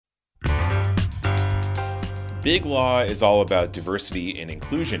Big Law is all about diversity and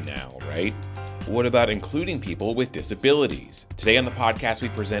inclusion now, right? What about including people with disabilities? Today on the podcast, we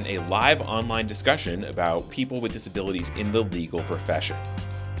present a live online discussion about people with disabilities in the legal profession.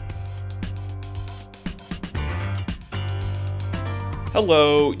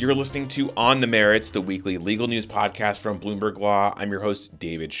 Hello, you're listening to On the Merits, the weekly legal news podcast from Bloomberg Law. I'm your host,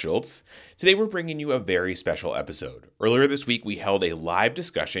 David Schultz. Today, we're bringing you a very special episode. Earlier this week, we held a live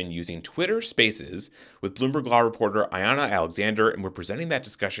discussion using Twitter Spaces with Bloomberg Law reporter Ayanna Alexander, and we're presenting that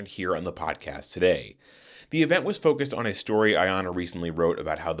discussion here on the podcast today. The event was focused on a story Ayanna recently wrote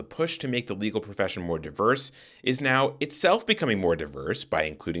about how the push to make the legal profession more diverse is now itself becoming more diverse by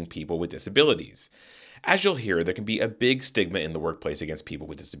including people with disabilities. As you'll hear, there can be a big stigma in the workplace against people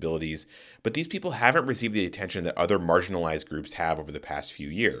with disabilities, but these people haven't received the attention that other marginalized groups have over the past few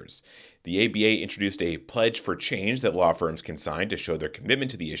years. The ABA introduced a pledge for change that law firms can sign to show their commitment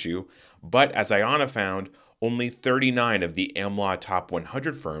to the issue, but as Ayanna found, only 39 of the AmLaw top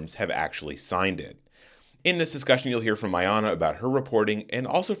 100 firms have actually signed it. In this discussion, you'll hear from Ayanna about her reporting and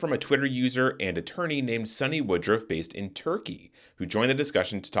also from a Twitter user and attorney named Sunny Woodruff based in Turkey, who joined the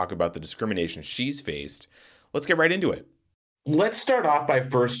discussion to talk about the discrimination she's faced. Let's get right into it. Let's start off by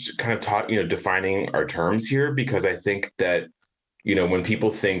first kind of defining our terms here, because I think that, when people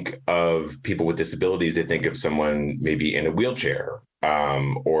think of people with disabilities, they think of someone maybe in a wheelchair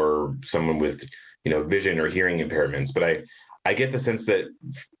or someone with, vision or hearing impairments. But I get the sense that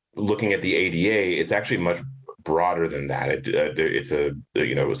looking at the ADA, it's actually much broader than that.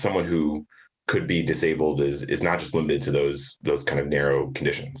 It's someone who could be disabled is not just limited to those kind of narrow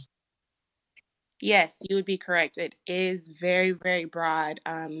conditions. Yes, you would be correct. It is very, very broad.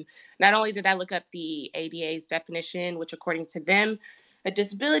 Not only did I look up the ADA's definition, which according to them, a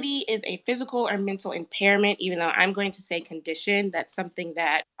disability is a physical or mental impairment, even though I'm going to say condition. That's something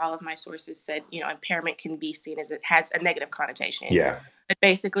that all of my sources said, impairment can be seen as it has a negative connotation. Yeah. But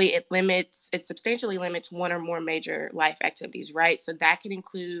basically it substantially limits one or more major life activities, right? So that can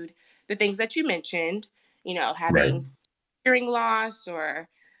include the things that you mentioned, having hearing loss, or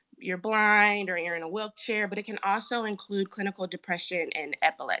you're blind, or you're in a wheelchair, but it can also include clinical depression and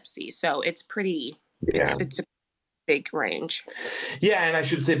epilepsy. So it's it's a big range. Yeah, and I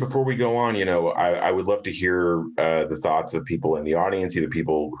should say before we go on, I would love to hear the thoughts of people in the audience, either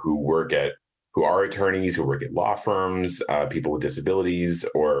people who are attorneys, who work at law firms, people with disabilities,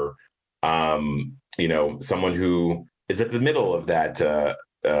 or someone who is at the middle of that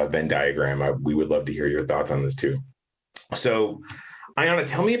Venn diagram. We would love to hear your thoughts on this too. So, Ayanna,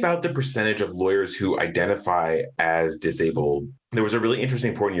 tell me about the percentage of lawyers who identify as disabled. There was a really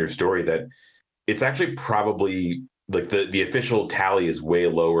interesting point in your story that it's actually probably like the official tally is way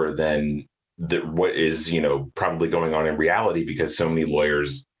lower than what is, probably going on in reality, because so many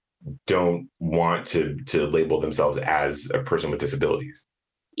lawyers don't want to label themselves as a person with disabilities.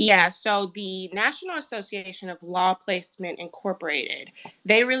 Yeah, so the National Association of Law Placement Incorporated,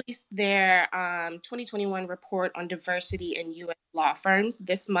 they released their 2021 report on diversity in U.S. law firms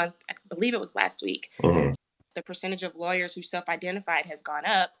this month. I believe it was last week. Mm-hmm. The percentage of lawyers who self-identified has gone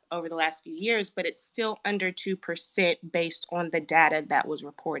up over the last few years, but it's still under 2% based on the data that was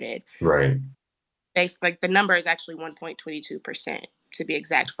reported. Right. The number is actually 1.22%, to be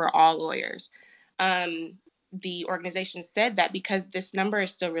exact, for all lawyers. The organization said that because this number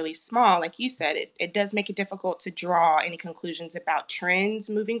is still really small, like you said, it does make it difficult to draw any conclusions about trends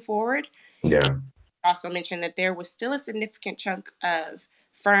moving forward. Yeah. And also mentioned that there was still a significant chunk of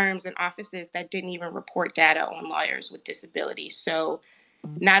firms and offices that didn't even report data on lawyers with disabilities. So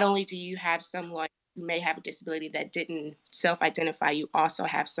not only do you have some lawyers who may have a disability that didn't self-identify, you also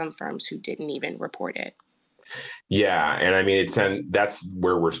have some firms who didn't even report it. Yeah. And I mean, that's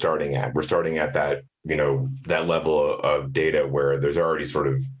where we're starting at. We're starting at that, that level of data where there's already sort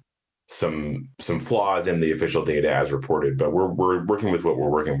of some flaws in the official data as reported, but we're working with what we're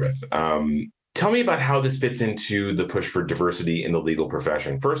working with. Tell me about how this fits into the push for diversity in the legal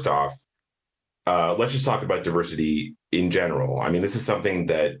profession. First off, let's just talk about diversity in general. I mean, this is something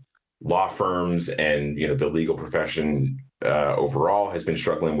that law firms and, the legal profession overall has been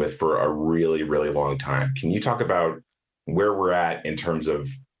struggling with for a really, really long time. Can you talk about where we're at in terms of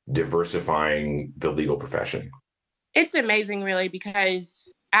diversifying the legal profession? It's amazing, really,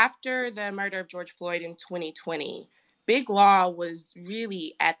 because after the murder of George Floyd in 2020, Big Law was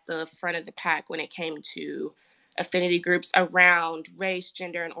really at the front of the pack when it came to affinity groups around race,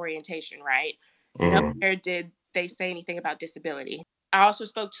 gender, and orientation, right? Mm-hmm. Nowhere did they say anything about disability. I also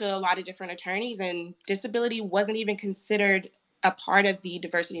spoke to a lot of different attorneys, and disability wasn't even considered a part of the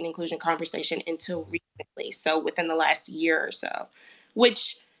diversity and inclusion conversation until recently, so within the last year or so,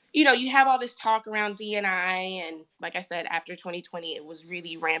 which you have all this talk around D&I, and like I said, after 2020, it was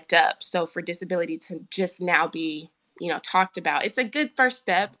really ramped up. So for disability to just now be, talked about, it's a good first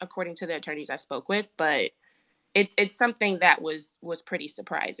step, according to the attorneys I spoke with, but it's something that was pretty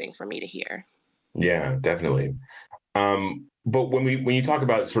surprising for me to hear. Yeah, definitely. But when you talk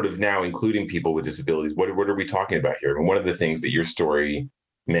about sort of now including people with disabilities, what are we talking about here? And one of the things that your story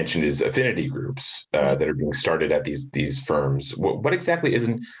mentioned is affinity groups that are being started at these firms. What exactly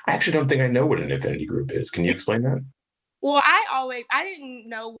isn't? I actually don't think I know what an affinity group is. Can you explain that? Well, I didn't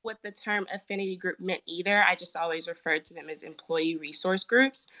know what the term affinity group meant either. I just always referred to them as employee resource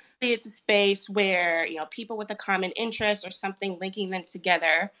groups. It's a space where, people with a common interest or something linking them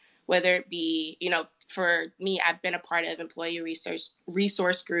together, whether it be, for me, I've been a part of employee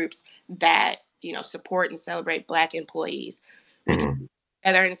resource groups that, support and celebrate Black employees. We can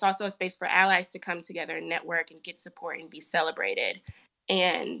together, and it's also a space for allies to come together and network and get support and be celebrated.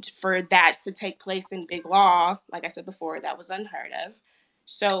 And for that to take place in Big Law, like I said before, that was unheard of.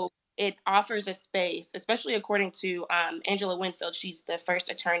 So it offers a space, especially according to Angela Winfield. She's the first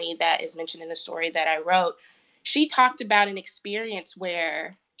attorney that is mentioned in the story that I wrote. She talked about an experience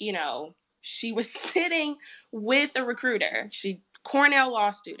where, she was sitting with a recruiter. Cornell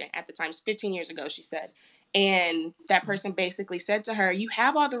law student at the time, 15 years ago, she said. And that person basically said to her, you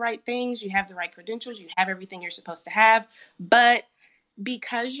have all the right things, you have the right credentials, you have everything you're supposed to have, but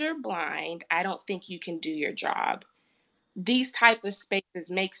because you're blind, I don't think you can do your job. These type of spaces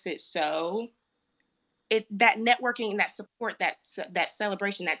makes it so that networking and that support, that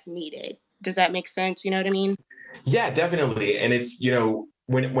celebration that's needed. Does that make sense? You know what I mean? Yeah, definitely. And it's,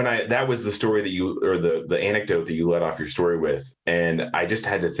 when I that was the story that you, or the anecdote that you led off your story with, and I just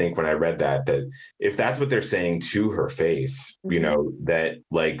had to think when I read that if that's what they're saying to her face, that,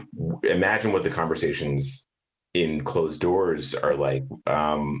 like, imagine what the conversations in closed doors are like.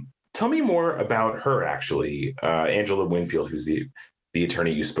 Tell me more about her, actually, Angela Winfield, who's the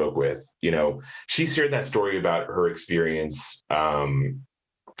attorney you spoke with. She shared that story about her experience.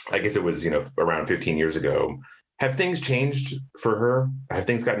 I guess it was, around 15 years ago. Have things changed for her? Have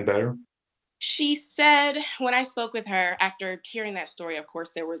things gotten better? She said, when I spoke with her after hearing that story, of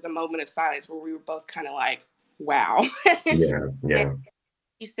course, there was a moment of silence where we were both kind of like, wow. Yeah.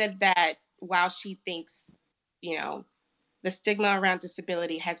 She said that while she thinks, the stigma around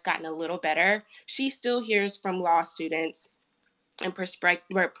disability has gotten a little better, she still hears from law students and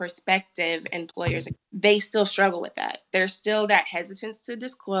prospective employers, they still struggle with that. There's still that hesitance to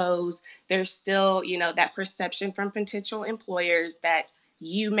disclose. There's still, that perception from potential employers that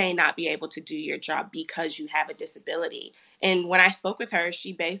you may not be able to do your job because you have a disability. And when I spoke with her,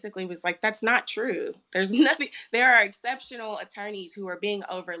 she basically was like, that's not true. There's nothing, there are exceptional attorneys who are being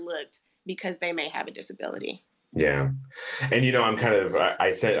overlooked because they may have a disability. Yeah. And, I'm kind of,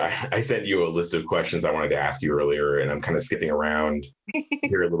 I sent you a list of questions I wanted to ask you earlier, and I'm kind of skipping around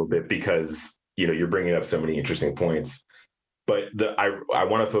here a little bit because, you're bringing up so many interesting points. But I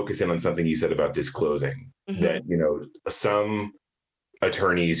want to focus in on something you said about disclosing that, some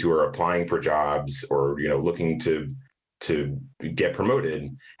attorneys who are applying for jobs or, looking to get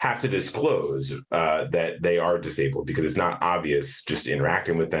promoted have to disclose that they are disabled, because it's not obvious just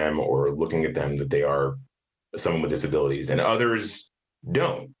interacting with them or looking at them that they are someone with disabilities, and others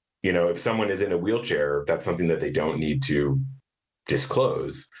don't. If someone is in a wheelchair, that's something that they don't need to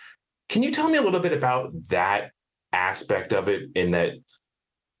disclose. Can you tell me a little bit about that aspect of it, in that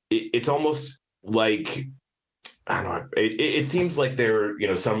it's almost like, I don't know, it seems like there,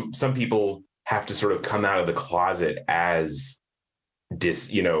 some people have to sort of come out of the closet as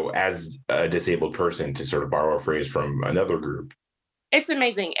as a disabled person, to sort of borrow a phrase from another group. It's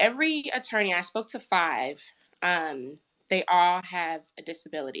amazing. Every attorney, I spoke to 5, they all have a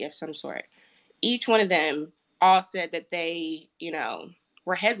disability of some sort. Each one of them all said that they,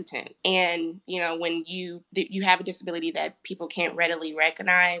 were hesitant. And, when you have a disability that people can't readily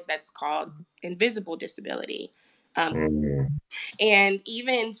recognize, that's called invisible disability. And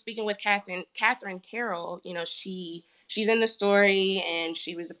even speaking with Catherine Carroll, she's in the story, and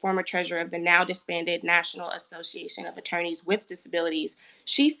she was the former treasurer of the now disbanded National Association of Attorneys with Disabilities.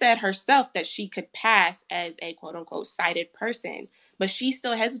 She said herself that she could pass as a quote unquote sighted person, but she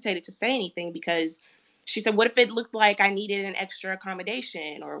still hesitated to say anything because she said, what if it looked like I needed an extra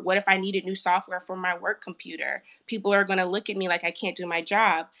accommodation? Or what if I needed new software for my work computer? People are going to look at me like I can't do my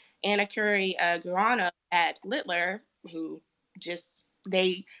job. Anna Curry Guarano at Littler, who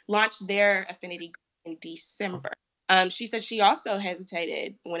they launched their affinity group in December. She said she also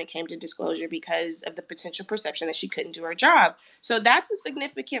hesitated when it came to disclosure because of the potential perception that she couldn't do her job. So that's a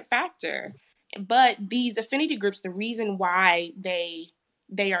significant factor. But these affinity groups, the reason why they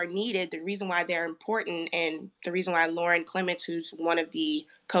they are needed, the reason why they're important, and the reason why Lauren Clements, who's one of the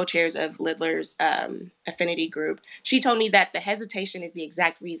co-chairs of Lidler's affinity group, she told me that the hesitation is the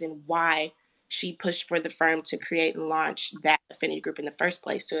exact reason why she pushed for the firm to create and launch that affinity group in the first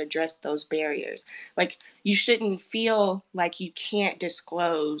place, to address those barriers. Like, you shouldn't feel like you can't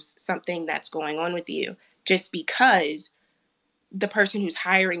disclose something that's going on with you just because the person who's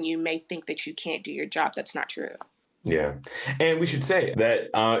hiring you may think that you can't do your job. That's not true. Yeah. And we should say that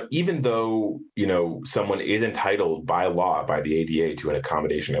even though, someone is entitled by law, by the ADA, to an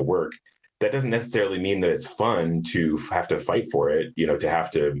accommodation at work, that doesn't necessarily mean that it's fun to have to fight for it, to have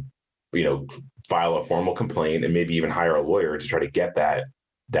to, file a formal complaint and maybe even hire a lawyer to try to get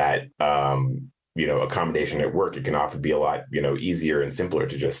that accommodation at work. It can often be a lot, easier and simpler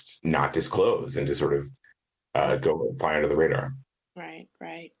to just not disclose and to sort of go fly under the radar.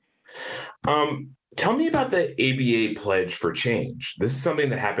 Right. Tell me about the ABA Pledge for Change. This is something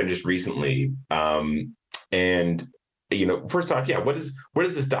that happened just recently. And first off, what is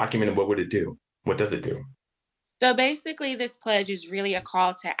this document and what would it do? What does it do? So basically, this pledge is really a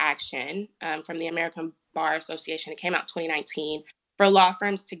call to action from the American Bar Association. It came out in 2019 for law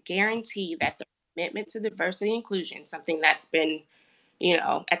firms to guarantee that the commitment to diversity and inclusion, something that's been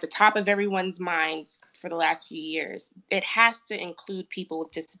at the top of everyone's minds for the last few years, it has to include people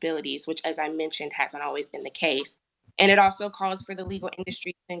with disabilities, which, as I mentioned, hasn't always been the case. And it also calls for the legal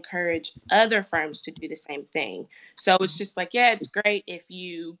industry to encourage other firms to do the same thing. So it's just like, it's great if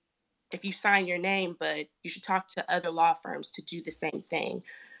you sign your name, but you should talk to other law firms to do the same thing.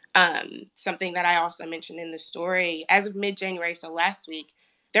 Something that I also mentioned in the story, as of mid-January, so last week,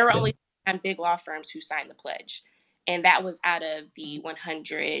 there were only 9 big law firms who signed the pledge. And that was out of the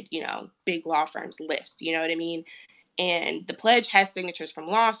 100, big law firms list, you know what I mean? And the pledge has signatures from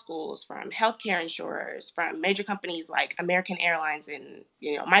law schools, from healthcare insurers, from major companies like American Airlines and,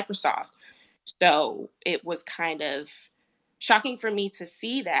 Microsoft. So it was kind of shocking for me to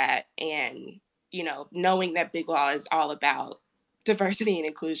see that, and, knowing that Big Law is all about diversity and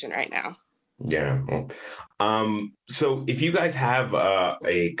inclusion right now. Yeah. So if you guys have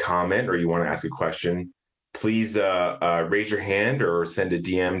a comment or you want to ask a question, please raise your hand or send a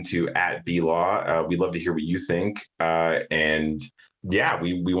DM to @blaw. We'd love to hear what you think. And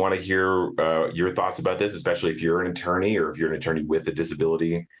we want to hear your thoughts about this, especially if you're an attorney or if you're an attorney with a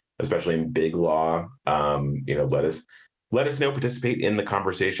disability, especially in big law. Let us know, participate in the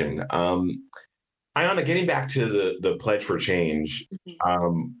conversation. Ayana, getting back to the Pledge for Change,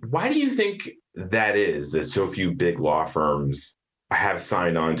 why do you think that is that so few big law firms have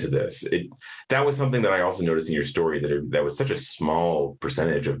signed on to this? That was something that I also noticed in your story, that was such a small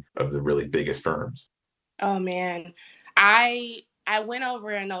percentage of the really biggest firms. Oh man, I went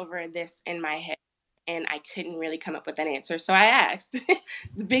over and over this in my head, and I couldn't really come up with an answer. So I asked.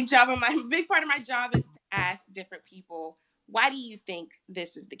 The big part of my job is to ask different people, why do you think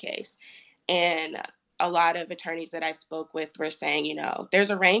this is the case? And a lot of attorneys that I spoke with were saying,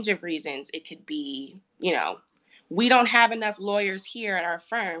 there's a range of reasons. It could be, we don't have enough lawyers here at our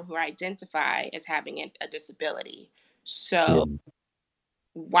firm who identify as having a disability. So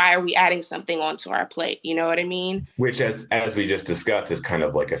why are we adding something onto our plate? You know what I mean? Which, as we just discussed, is kind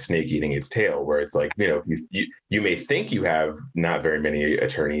of like a snake eating its tail, where it's like, you may think you have not very many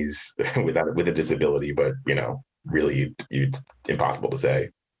attorneys with a disability, but, really it's impossible to say.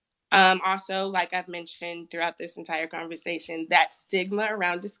 Also, like I've mentioned throughout this entire conversation, that stigma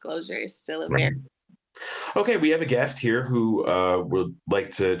around disclosure is still a very... Okay, we have a guest here who would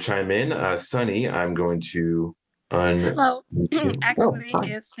like to chime in. Sunny, I'm going to... Hello. Actually,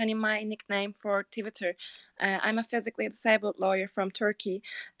 is Sunny my nickname for Twitter. I'm a physically disabled lawyer from Turkey,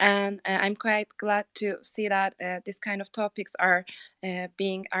 and I'm quite glad to see that this kind of topics are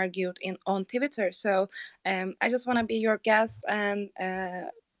being argued on Twitter. So I just want to be your guest and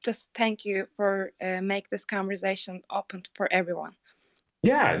just thank you for make this conversation open for everyone.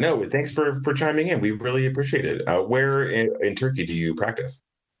 Yeah, no, thanks for chiming in. We really appreciate it. Where in Turkey do you practice?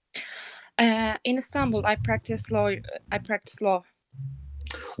 In Istanbul, I practice law.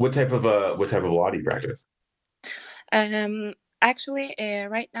 What type of law do you practice? Actually,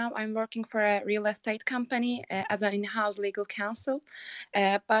 right now I'm working for a real estate company as an in-house legal counsel,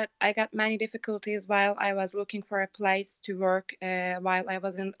 but I got many difficulties while I was looking for a place to work while I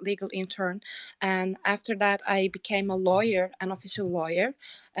was in legal intern. And after that, I became a lawyer, an official lawyer.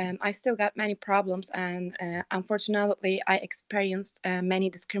 I still got many problems, and unfortunately, I experienced many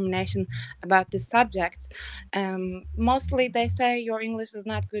discrimination about this subject. Mostly, they say your English is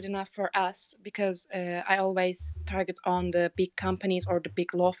not good enough for us because I always target on the big big companies or the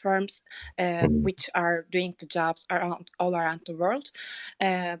big law firms, which are doing the jobs all around the world.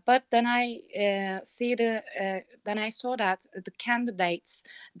 But then I saw that the candidates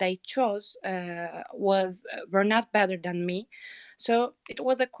they chose were not better than me. So it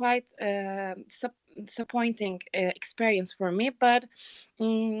was a quite disappointing experience for me, but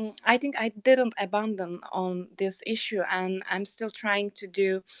I think I didn't abandon on this issue, and I'm still trying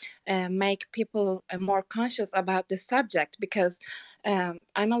to make people more conscious about this subject, because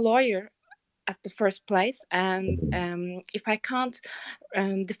I'm a lawyer at the first place, and if I can't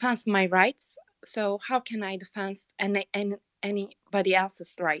defend my rights, so how can I defend anybody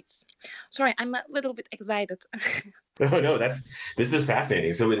else's rights? Sorry, I'm a little bit excited. Oh no, this is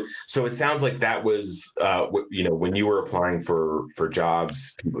fascinating. So it sounds like that was when you were applying for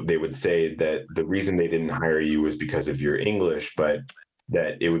jobs, they would say that the reason they didn't hire you was because of your English, but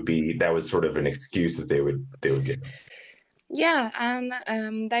that was sort of an excuse that they would give. Yeah,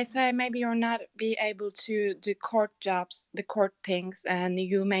 and they say maybe you're not be able to do court jobs, the court things, and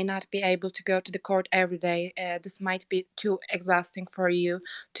you may not be able to go to the court every day. This might be too exhausting for you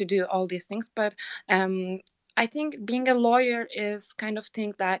to do all these things, but I think being a lawyer is kind of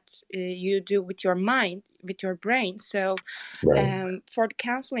thing that you do with your mind, with your brain. So for the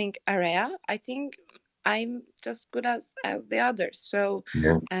counseling area, I think I'm just good as the others. So,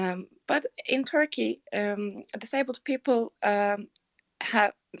 but in Turkey, disabled people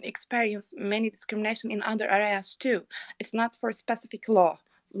have experienced many discrimination in other areas too. It's not for a specific law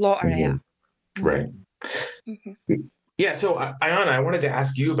area. Right. Yeah. So, Ayana, I wanted to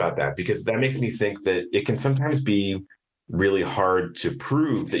ask you about that, because that makes me think that it can sometimes be really hard to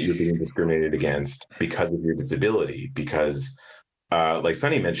prove that you're being discriminated against because of your disability. Because, like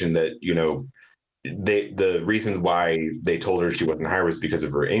Sunny mentioned, that the reason why they told her she wasn't hired was because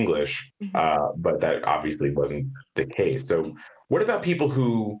of her English, but that obviously wasn't the case. So, what about people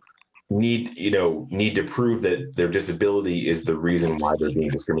who need to prove that their disability is the reason why they're being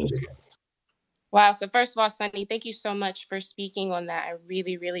discriminated against? Wow. So first of all, Sunny, thank you so much for speaking on that. I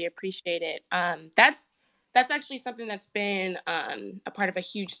really, really appreciate it. That's actually something that's been a part of a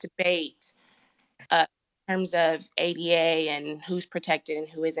huge debate in terms of ADA and who's protected and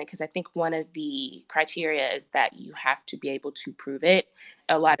who isn't, because I think one of the criteria is that you have to be able to prove it.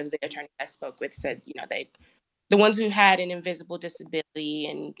 A lot of the attorneys I spoke with said, the ones who had an invisible disability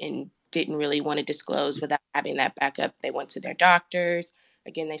and didn't really want to disclose without having that backup, they went to their doctors.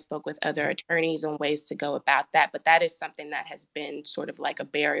 Again, they spoke with other attorneys on ways to go about that. But that is something that has been sort of like a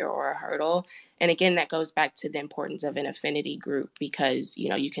barrier or a hurdle. And again, that goes back to the importance of an affinity group, because,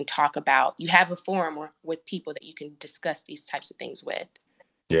 you can talk about, you have a forum with people that you can discuss these types of things with.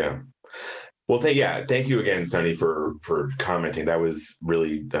 Yeah. Well, thank you again, Sunny, for commenting. That was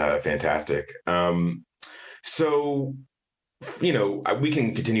really fantastic. So, we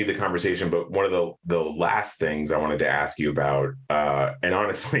can continue the conversation, but one of the last things I wanted to ask you about, and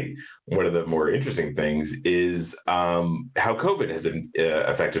honestly, one of the more interesting things is how COVID has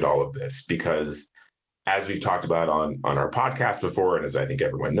affected all of this, because as we've talked about on our podcast before, and as I think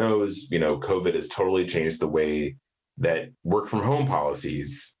everyone knows, COVID has totally changed the way that work from home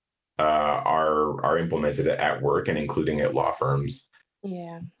policies are implemented at work, and including at law firms.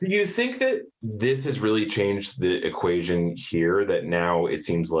 Yeah. Do you think that this has really changed the equation here, that now it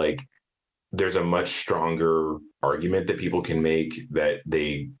seems like there's a much stronger argument that people can make that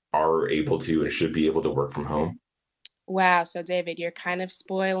they are able to and should be able to work from home? Wow. So, David, you're kind of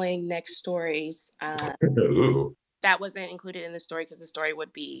spoiling next stories. Ooh. That wasn't included in the story because the story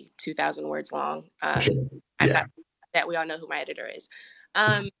would be 2,000 words long. Sure. I'm not that we all know who my editor is.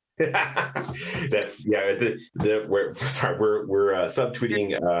 That's we're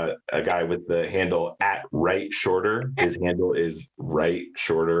subtweeting a guy with the handle @WriteShorter. His handle is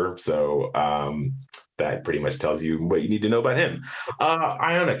WriteShorter. So that pretty much tells you what you need to know about him.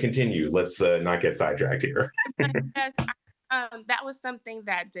 Ayana, continue. Let's not get sidetracked here. Yes, that was something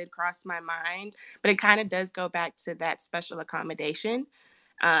that did cross my mind, but it kind of does go back to that special accommodation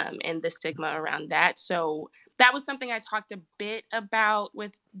and the stigma around that. So that was something I talked a bit about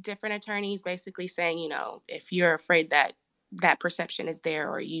with different attorneys, basically saying, if you're afraid that that perception is there,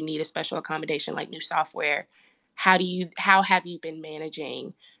 or you need a special accommodation like new software, how have you been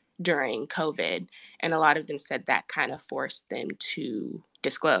managing during COVID? And a lot of them said that kind of forced them to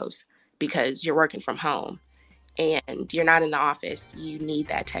disclose, because you're working from home and you're not in the office. You need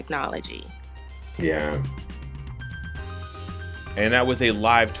that technology. Yeah. And that was a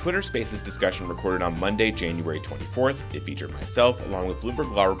live Twitter Spaces discussion recorded on Monday, January 24th. It featured myself, along with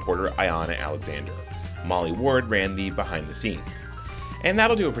Bloomberg Law reporter Ayana Alexander. Molly Ward ran the behind the scenes. And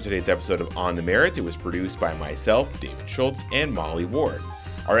that'll do it for today's episode of On the Merits. It was produced by myself, David Schultz, and Molly Ward.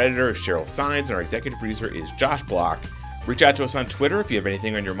 Our editor is Cheryl Sines, and our executive producer is Josh Block. Reach out to us on Twitter if you have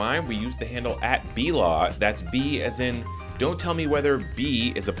anything on your mind. We use the handle @BLaw. That's B as in, don't tell me whether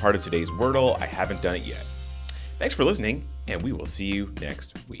B is a part of today's Wordle. I haven't done it yet. Thanks for listening, and we will see you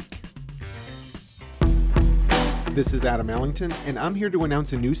next week. This is Adam Allington, and I'm here to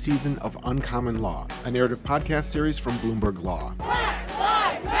announce a new season of Uncommon Law, a narrative podcast series from Bloomberg Law. Black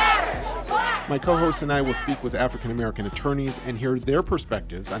Lives Matter! My co-hosts and I will speak with African-American attorneys and hear their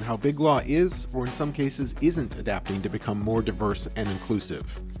perspectives on how big law is, or in some cases isn't, adapting to become more diverse and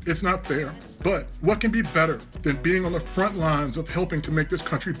inclusive. It's not fair, but what can be better than being on the front lines of helping to make this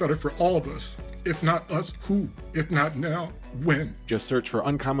country better for all of us? If not us, who? If not now, when? Just search for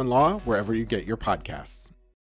Uncommon Law wherever you get your podcasts.